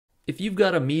If you've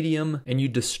got a medium and you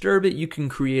disturb it, you can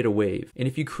create a wave. And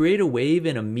if you create a wave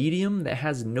in a medium that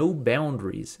has no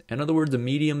boundaries, in other words, a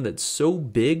medium that's so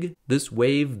big, this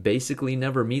wave basically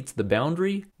never meets the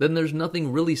boundary, then there's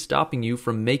nothing really stopping you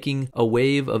from making a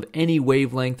wave of any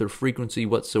wavelength or frequency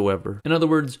whatsoever. In other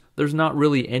words, there's not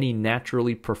really any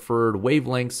naturally preferred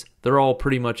wavelengths. They're all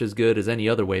pretty much as good as any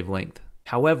other wavelength.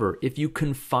 However, if you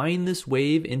confine this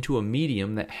wave into a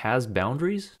medium that has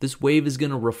boundaries, this wave is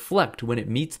going to reflect when it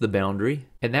meets the boundary,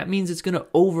 and that means it's going to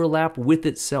overlap with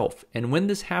itself. And when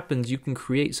this happens, you can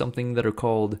create something that are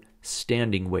called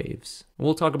standing waves.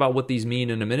 We'll talk about what these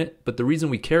mean in a minute, but the reason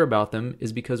we care about them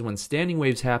is because when standing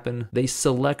waves happen, they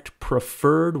select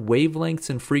preferred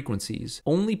wavelengths and frequencies.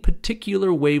 Only particular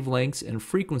wavelengths and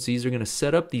frequencies are going to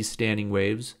set up these standing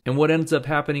waves, and what ends up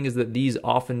happening is that these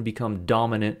often become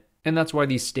dominant. And that's why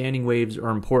these standing waves are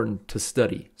important to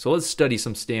study. So let's study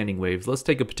some standing waves. Let's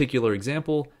take a particular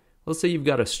example. Let's say you've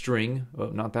got a string,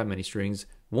 well, not that many strings,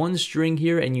 one string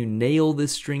here, and you nail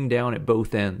this string down at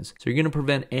both ends. So you're going to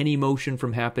prevent any motion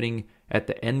from happening at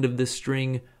the end of this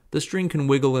string. The string can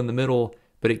wiggle in the middle,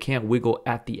 but it can't wiggle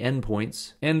at the end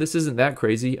points. And this isn't that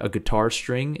crazy. A guitar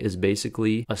string is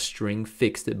basically a string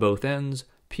fixed at both ends.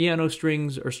 Piano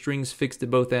strings are strings fixed at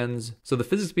both ends. So the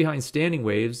physics behind standing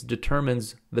waves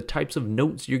determines the types of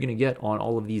notes you're going to get on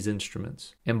all of these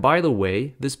instruments. And by the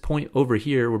way, this point over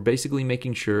here, we're basically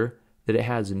making sure that it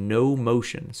has no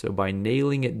motion. So by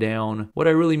nailing it down, what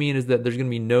I really mean is that there's going to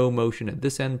be no motion at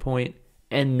this end point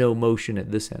and no motion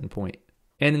at this end point.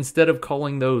 And instead of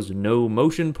calling those no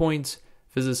motion points,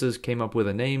 physicists came up with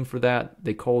a name for that.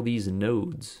 They call these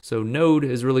nodes. So node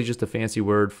is really just a fancy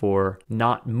word for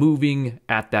not moving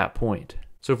at that point.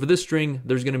 So for this string,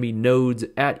 there's going to be nodes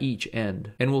at each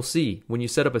end. And we'll see, when you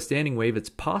set up a standing wave, it's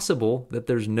possible that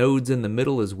there's nodes in the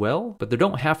middle as well, but there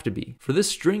don't have to be. For this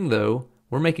string though,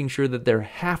 we're making sure that there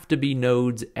have to be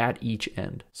nodes at each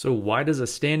end. So why does a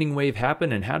standing wave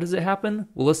happen and how does it happen?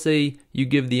 Well, let's say you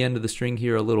give the end of the string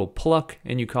here a little pluck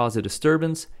and you cause a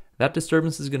disturbance. That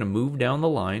disturbance is going to move down the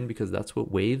line because that's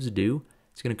what waves do.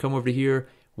 It's going to come over to here.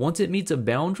 Once it meets a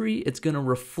boundary, it's going to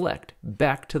reflect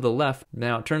back to the left.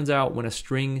 Now, it turns out when a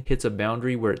string hits a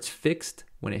boundary where it's fixed,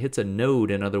 when it hits a node,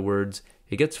 in other words,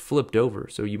 it gets flipped over.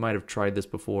 So you might have tried this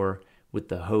before with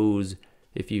the hose.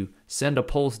 If you send a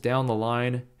pulse down the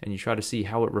line and you try to see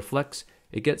how it reflects,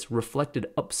 it gets reflected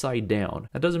upside down.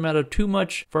 That doesn't matter too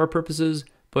much for our purposes,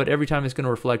 but every time it's going to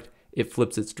reflect, it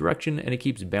flips its direction and it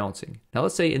keeps bouncing. Now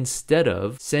let's say instead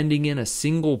of sending in a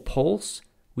single pulse,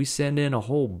 we send in a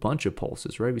whole bunch of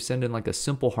pulses, right? We send in like a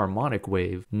simple harmonic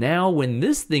wave. Now when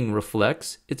this thing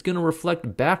reflects, it's going to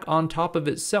reflect back on top of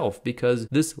itself because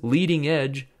this leading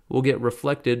edge will get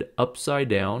reflected upside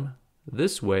down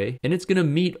this way, and it's going to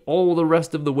meet all the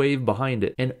rest of the wave behind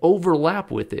it and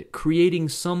overlap with it, creating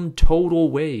some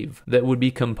total wave that would be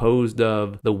composed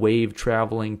of the wave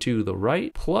traveling to the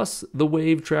right plus the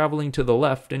wave traveling to the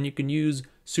left. And you can use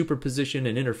superposition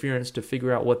and interference to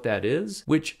figure out what that is,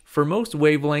 which for most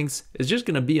wavelengths is just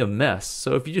going to be a mess.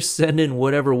 So if you just send in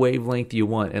whatever wavelength you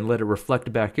want and let it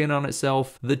reflect back in on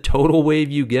itself, the total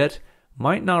wave you get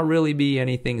might not really be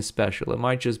anything special. It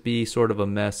might just be sort of a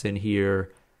mess in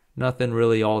here. Nothing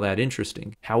really all that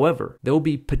interesting. However, there will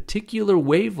be particular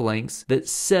wavelengths that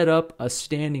set up a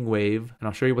standing wave, and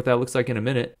I'll show you what that looks like in a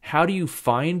minute. How do you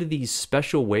find these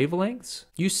special wavelengths?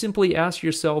 You simply ask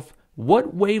yourself,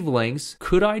 what wavelengths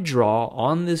could I draw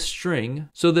on this string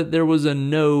so that there was a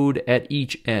node at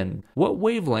each end? What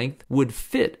wavelength would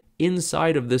fit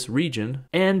inside of this region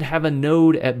and have a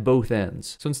node at both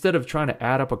ends? So instead of trying to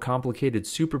add up a complicated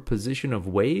superposition of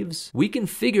waves, we can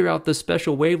figure out the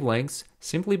special wavelengths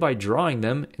simply by drawing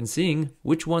them and seeing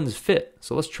which ones fit.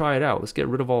 So let's try it out. Let's get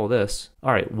rid of all of this.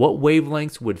 All right, what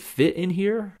wavelengths would fit in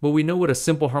here? Well, we know what a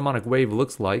simple harmonic wave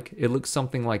looks like. It looks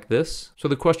something like this. So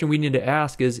the question we need to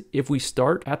ask is, if we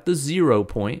start at the 0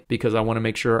 point, because I want to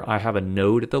make sure I have a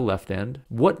node at the left end,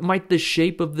 what might the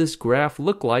shape of this graph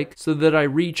look like so that I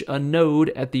reach a node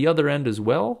at the other end as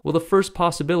well? Well, the first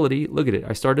possibility, look at it.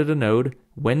 I started a node.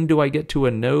 When do I get to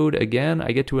a node again?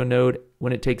 I get to a node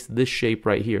when it takes this shape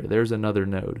right here. There's another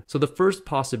node. So the first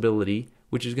possibility,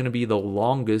 which is going to be the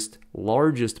longest,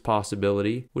 largest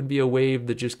possibility, would be a wave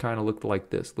that just kind of looked like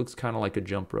this. Looks kind of like a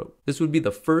jump rope. This would be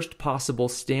the first possible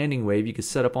standing wave you could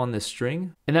set up on this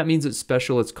string. And that means it's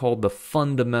special. It's called the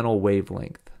fundamental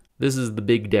wavelength. This is the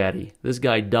big daddy. This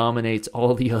guy dominates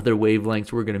all the other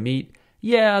wavelengths we're going to meet.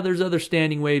 Yeah, there's other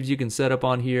standing waves you can set up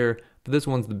on here, but this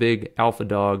one's the big alpha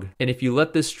dog. And if you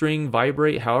let this string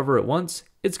vibrate however it wants,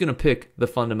 it's going to pick the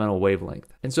fundamental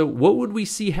wavelength. And so what would we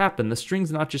see happen? The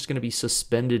string's not just going to be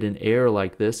suspended in air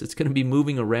like this. It's going to be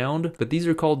moving around, but these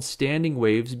are called standing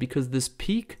waves because this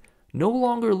peak no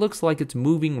longer looks like it's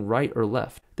moving right or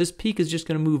left. This peak is just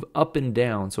going to move up and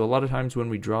down. So a lot of times when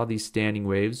we draw these standing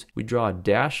waves, we draw a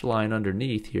dashed line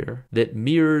underneath here that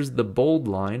mirrors the bold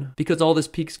line, because all this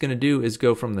peak's going to do is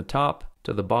go from the top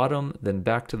to the bottom, then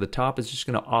back to the top. It's just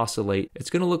going to oscillate.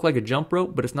 It's going to look like a jump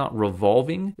rope, but it's not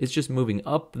revolving. It's just moving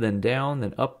up, then down,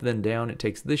 then up, then down. It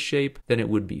takes this shape, then it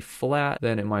would be flat,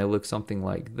 then it might look something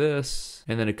like this,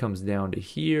 and then it comes down to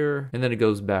here, and then it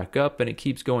goes back up, and it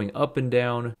keeps going up and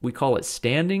down. We call it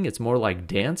standing. It's more like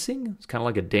dancing. It's kind of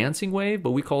like a dancing wave,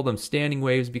 but we call them standing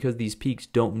waves because these peaks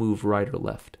don't move right or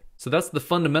left. So that's the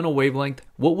fundamental wavelength.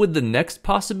 What would the next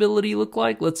possibility look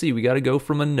like? Let's see, we got to go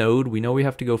from a node. We know we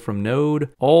have to go from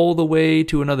node all the way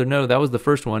to another node. That was the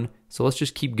first one. So let's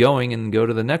just keep going and go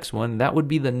to the next one. That would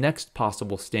be the next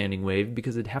possible standing wave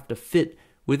because it'd have to fit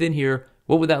within here.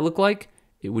 What would that look like?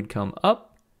 It would come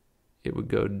up, it would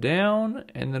go down,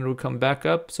 and then it would come back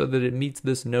up so that it meets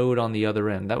this node on the other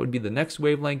end. That would be the next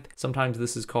wavelength. Sometimes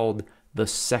this is called the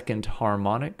second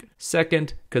harmonic.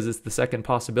 Second, because it's the second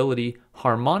possibility.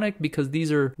 Harmonic, because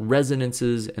these are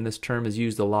resonances, and this term is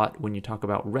used a lot when you talk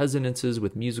about resonances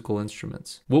with musical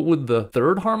instruments. What would the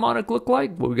third harmonic look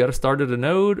like? Well, we got to start at a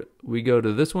node. We go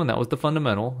to this one. That was the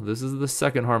fundamental. This is the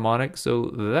second harmonic,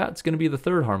 so that's going to be the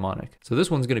third harmonic. So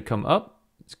this one's going to come up.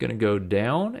 It's going to go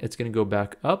down, it's going to go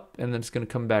back up, and then it's going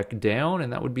to come back down,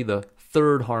 and that would be the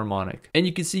third harmonic. And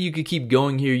you can see you could keep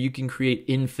going here. You can create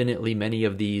infinitely many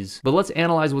of these. But let's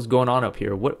analyze what's going on up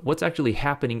here. What's actually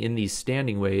happening in these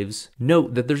standing waves?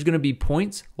 Note that there's going to be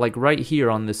points like right here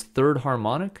on this third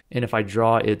harmonic. And if I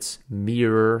draw its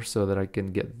mirror so that I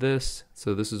can get this,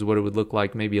 so this is what it would look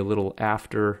like maybe a little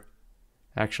after,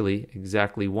 actually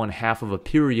exactly 1/2 of a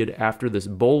period after this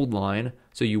bold line.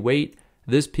 So you wait.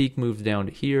 This peak moves down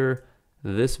to here,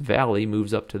 this valley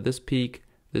moves up to this peak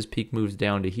moves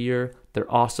down to here.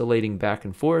 They're oscillating back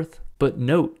and forth. But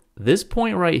note, this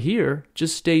point right here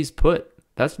just stays put.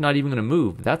 That's not even going to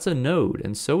move. That's a node,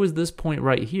 and so is this point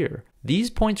right here.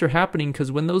 These points are happening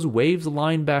because when those waves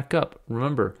line back up,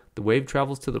 remember, the wave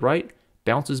travels to the right,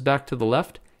 bounces back to the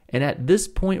left, and at this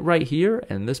point right here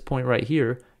and this point right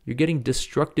here, you're getting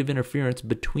destructive interference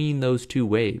between those two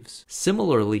waves.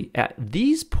 Similarly, at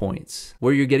these points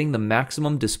where you're getting the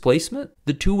maximum displacement,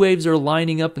 the two waves are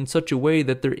lining up in such a way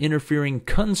that they're interfering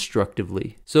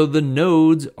constructively. So the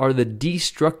nodes are the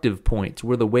destructive points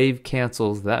where the wave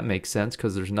cancels. That makes sense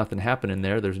because there's nothing happening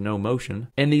there. There's no motion.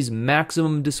 And these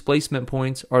maximum displacement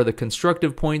points are the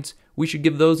constructive points. We should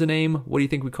give those a name. What do you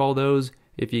think we call those?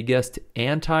 If you guessed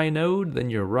anti-node, then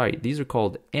you're right. These are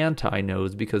called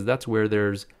anti-nodes because that's where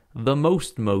there's the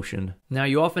most motion. Now,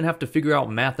 you often have to figure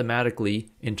out mathematically,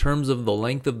 in terms of the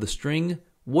length of the string,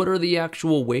 what are the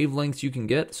actual wavelengths you can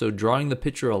get? So drawing the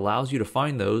picture allows you to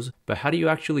find those, but how do you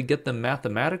actually get them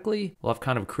mathematically? Well, I've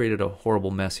kind of created a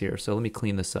horrible mess here, so let me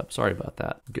clean this up. Sorry about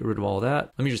that. Get rid of all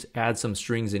that. Let me just add some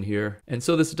strings in here. And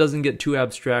so this doesn't get too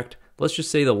abstract, let's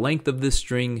just say the length of this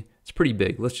string, it's pretty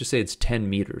big. Let's just say it's 10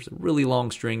 meters. A really long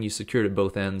string, you secured at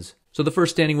both ends. So the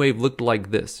first standing wave looked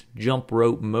like this. Jump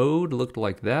rope mode looked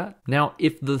like that. Now,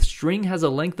 if the string has a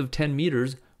length of 10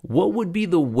 meters, what would be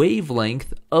the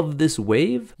wavelength of this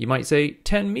wave? You might say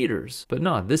 10 meters, but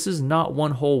no, this is not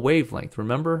one whole wavelength.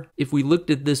 Remember, if we looked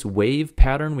at this wave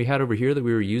pattern we had over here that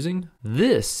we were using,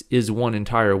 this is one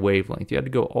entire wavelength. You had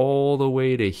to go all the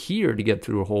way to here to get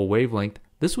through a whole wavelength.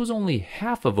 This was only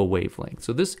half of a wavelength.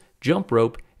 So this jump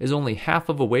rope is only half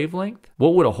of a wavelength.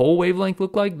 What would a whole wavelength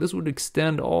look like? This would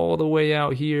extend all the way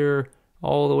out here,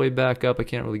 all the way back up. I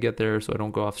can't really get there so I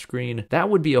don't go off screen. That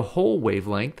would be a whole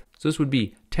wavelength. So this would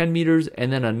be 10 meters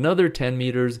and then another 10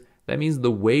 meters. That means the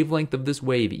wavelength of this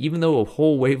wave, even though a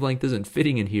whole wavelength isn't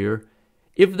fitting in here,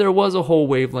 if there was a whole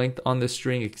wavelength on this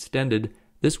string extended,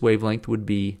 this wavelength would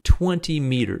be 20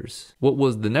 meters. What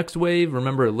was the next wave?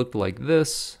 Remember, it looked like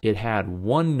this. It had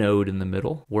one node in the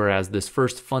middle, whereas this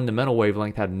first fundamental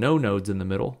wavelength had no nodes in the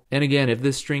middle. And again, if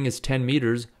this string is 10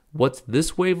 meters, what's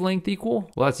this wavelength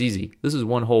equal? Well, that's easy. This is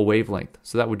one whole wavelength,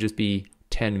 so that would just be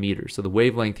 10 meters. So the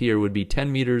wavelength here would be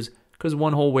 10 meters because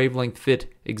one whole wavelength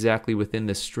fit exactly within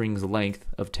this string's length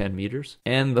of 10 meters.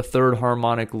 And the third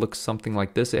harmonic looks something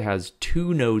like this. It has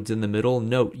two nodes in the middle.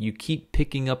 Note, you keep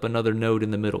picking up another node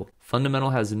in the middle. Fundamental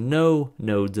has no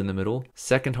nodes in the middle.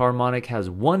 Second harmonic has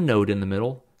one node in the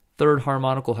middle. Third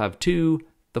harmonic will have two.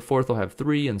 The fourth will have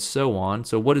three, and so on.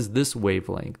 So what is this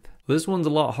wavelength? This one's a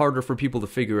lot harder for people to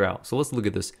figure out. So let's look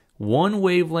at this. One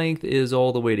wavelength is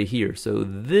all the way to here. So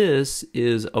this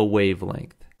is a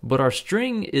wavelength. but our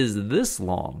string is this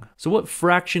long. So what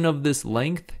fraction of this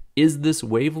length is this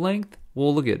wavelength?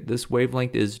 Well, look at this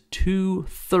wavelength is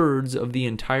 2/3 of the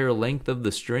entire length of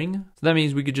the string. So that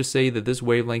means we could just say that this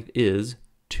wavelength is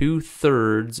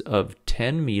 2/3 of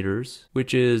 10 meters,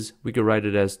 which is, we could write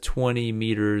it as 20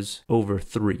 meters over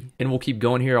 3. And we'll keep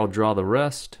going here. I'll draw the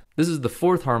rest. This is the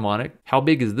 4th harmonic. How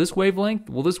big is this wavelength?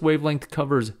 Well, this wavelength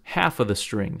covers half of the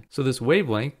string. So this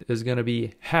wavelength is going to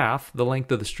be half the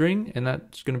length of the string, and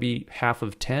that's going to be half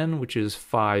of 10, which is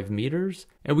 5 meters.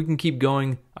 And we can keep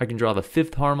going. I can draw the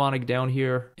 5th harmonic down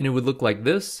here, and it would look like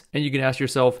this. And you can ask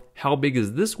yourself, how big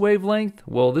is this wavelength?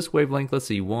 Well, this wavelength, let's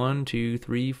see, 1, 2,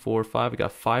 3, 4, 5. I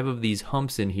got 5 of these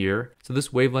humps in here. So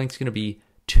this wavelength is going to be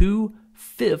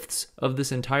 2/5 of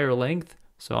this entire length.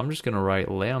 So I'm just going to write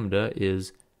lambda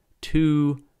is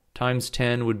 2 times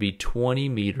 10 would be 20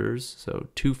 meters. So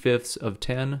 2/5 of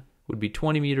 10 would be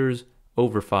 20 meters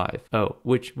over 5. Oh,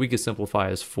 which we could simplify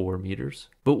as 4 meters.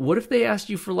 But what if they asked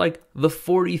you for like the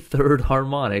 43rd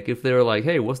harmonic? If they're like,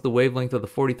 hey, what's the wavelength of the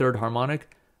 43rd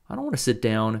harmonic? I don't want to sit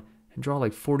down and draw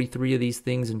like 43 of these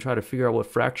things and try to figure out what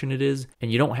fraction it is.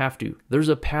 And you don't have to. There's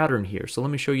a pattern here. So let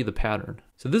me show you the pattern.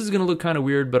 So this is going to look kind of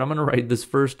weird, but I'm going to write this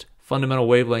first fundamental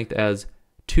wavelength as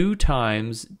 2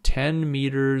 times 10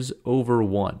 meters over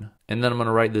 1. And then I'm going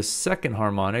to write this second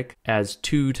harmonic as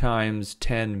 2 times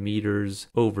 10 meters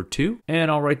over 2.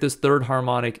 And I'll write this third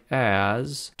harmonic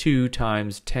as 2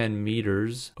 times 10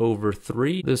 meters over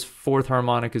 3. This 4th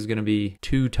harmonic is going to be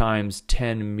 2 times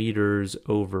 10 meters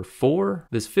over 4.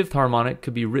 This 5th harmonic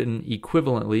could be written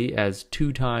equivalently as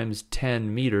 2 times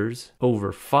 10 meters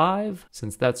over 5,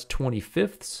 since that's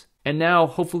 20/5. And now,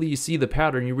 hopefully you see the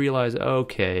pattern, you realize,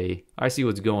 okay, I see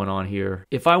what's going on here.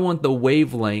 If I want the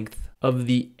wavelength of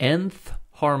the nth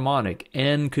harmonic,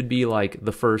 n could be like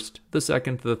the first, the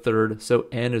second, the third, so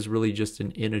n is really just an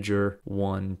integer,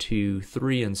 1, 2,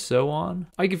 3, and so on.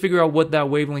 I can figure out what that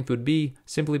wavelength would be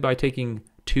simply by taking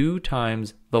 2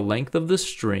 times the length of the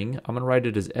string. I'm going to write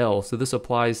it as L, so this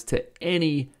applies to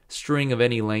any string of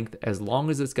any length as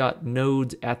long as it's got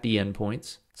nodes at the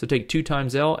endpoints. So take 2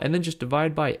 times L and then just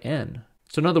divide by n.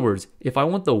 So in other words, if I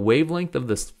want the wavelength of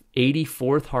this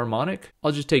 84th harmonic,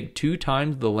 I'll just take 2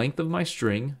 times the length of my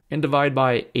string and divide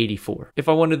by 84. If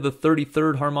I wanted the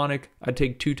 33rd harmonic, I'd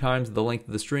take 2 times the length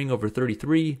of the string over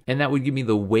 33, and that would give me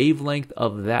the wavelength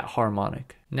of that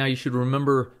harmonic. Now you should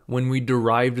remember when we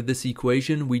derived this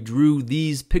equation, we drew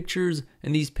these pictures,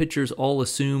 and these pictures all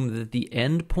assume that the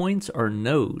endpoints are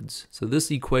nodes. So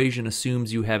this equation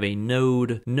assumes you have a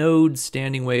node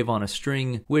standing wave on a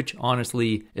string, which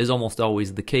honestly is almost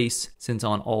always the case, since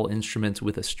on all instruments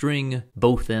with a string,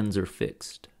 both ends are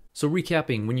fixed. So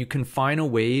recapping, when you confine a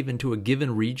wave into a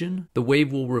given region, the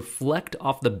wave will reflect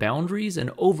off the boundaries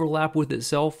and overlap with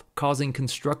itself, causing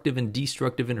constructive and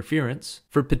destructive interference.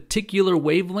 For particular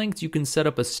wavelengths, you can set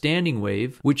up a standing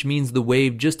wave, which means the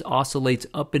wave just oscillates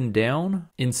up and down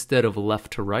instead of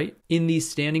left to right. In these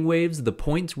standing waves, the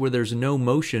points where there's no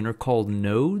motion are called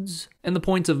nodes, and the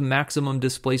points of maximum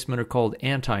displacement are called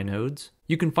antinodes.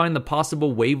 You can find the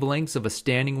possible wavelengths of a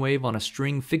standing wave on a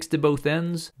string fixed at both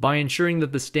ends by ensuring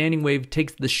that the standing wave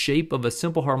takes the shape of a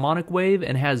simple harmonic wave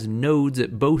and has nodes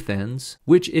at both ends,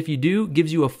 which, if you do,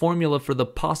 gives you a formula for the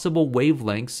possible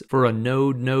wavelengths for a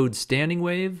node-node standing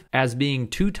wave as being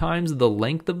 2 times the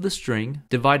length of the string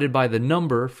divided by the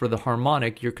number for the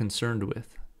harmonic you're concerned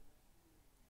with.